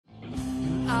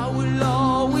I will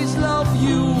always love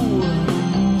you,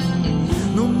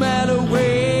 no matter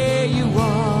where you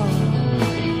are.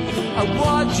 I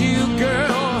want you,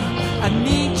 girl, I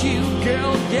need you,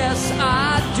 girl, yes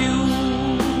I do.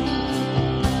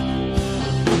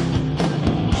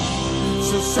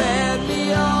 So send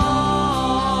me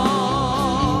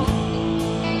all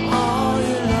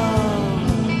your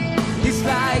love. It's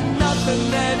like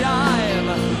nothing that I've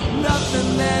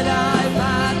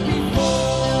had before.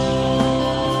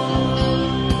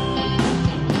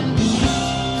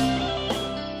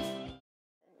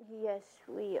 Yes,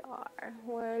 we are.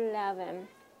 We're 11.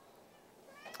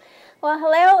 Well,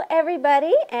 hello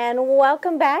everybody, and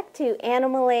welcome back to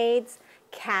Animal Aide's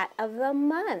Cat of the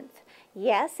Month.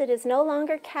 Yes, it is no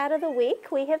longer Cat of the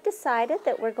Week. We have decided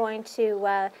that we're going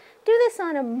to do this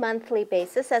on a monthly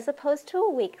basis as opposed to a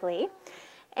weekly.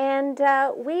 And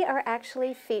we are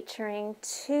actually featuring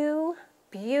two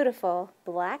beautiful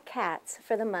black cats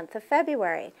for the month of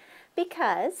February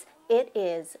because it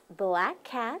is Black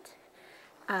Cat,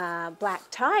 Black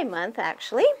Tie Month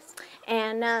actually,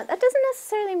 and that doesn't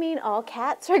necessarily mean all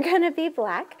cats are going to be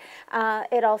black.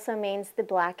 It also means the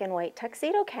black and white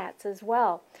tuxedo cats as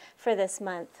well for this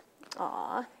month.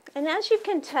 Aww. And as you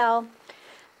can tell,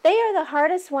 they are the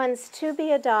hardest ones to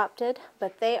be adopted,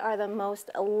 but they are the most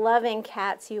loving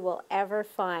cats you will ever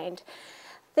find.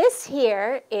 This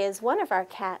here is one of our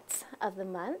cats of the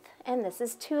month, and this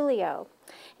is Tulio.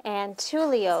 And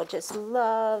Tulio just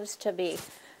loves to be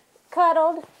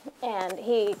cuddled, and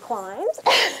he climbs.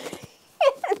 And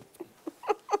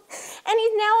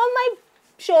he's now on my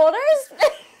shoulders.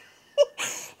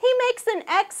 He makes an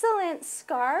excellent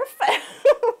scarf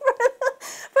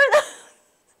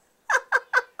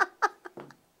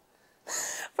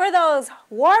for those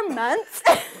warm months.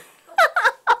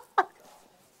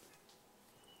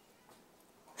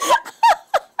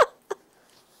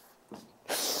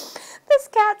 This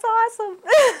cat's awesome.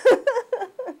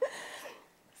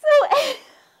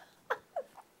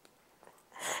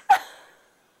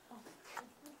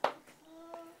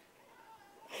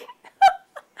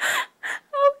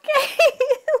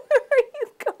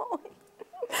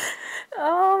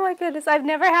 Goodness, I've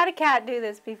never had a cat do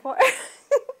this before.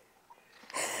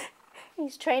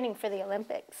 He's training for the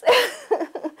Olympics.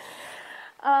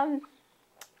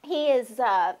 He has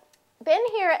been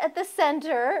here at the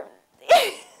center.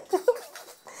 Come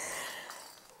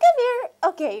here.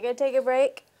 Okay, you're gonna take a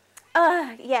break?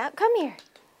 Yeah, come here.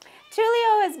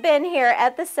 Tulio has been here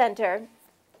at the center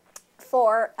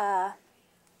for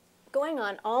going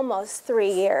on almost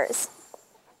 3 years.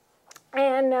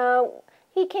 And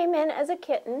he came in as a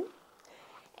kitten,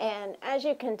 and as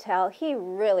you can tell, he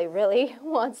really, really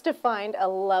wants to find a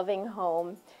loving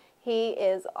home. He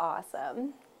is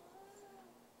awesome.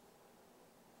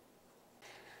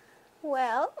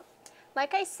 Well,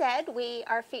 like I said, we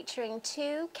are featuring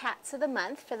two cats of the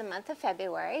month for the month of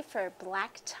February for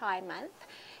Black Tie Month.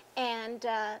 And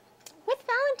with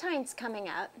Valentine's coming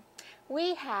up,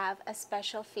 we have a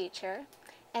special feature,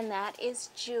 and that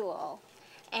is Jewel.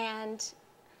 And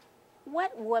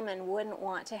what woman wouldn't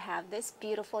want to have this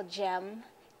beautiful gem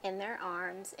in their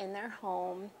arms, in their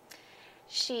home?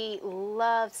 She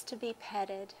loves to be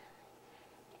petted,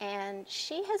 and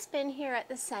she has been here at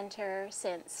the center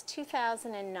since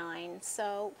 2009,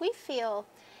 so we feel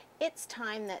it's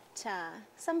time that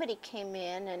somebody came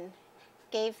in and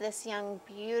gave this young,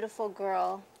 beautiful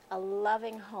girl a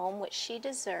loving home, which she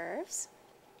deserves.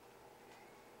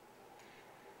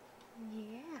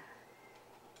 Yeah.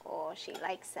 Oh, she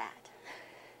likes that.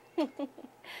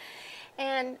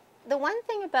 And the one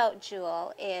thing about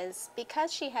Jewel is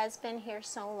because she has been here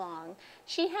so long,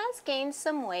 she has gained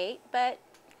some weight, but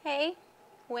hey,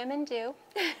 women do.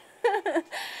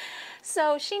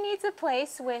 So she needs a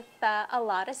place with a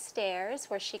lot of stairs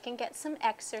where she can get some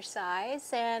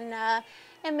exercise, and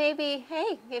maybe,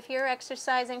 hey, if you're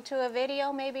exercising to a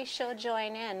video, maybe she'll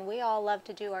join in. We all love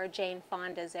to do our Jane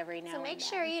Fondas every now and then. So make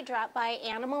sure you drop by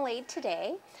Animal Aide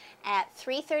today at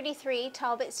 333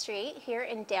 Talbot Street here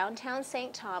in downtown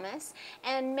St. Thomas,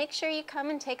 and make sure you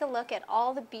come and take a look at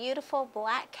all the beautiful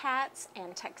black cats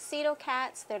and tuxedo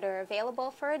cats that are available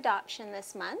for adoption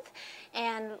this month.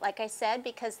 And like I said,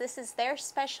 because this is their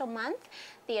special month,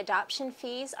 the adoption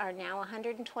fees are now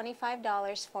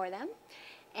 $125 for them,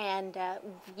 and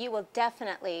you will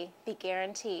definitely be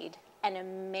guaranteed an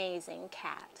amazing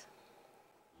cat.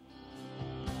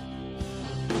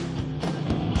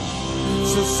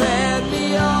 So send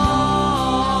me on.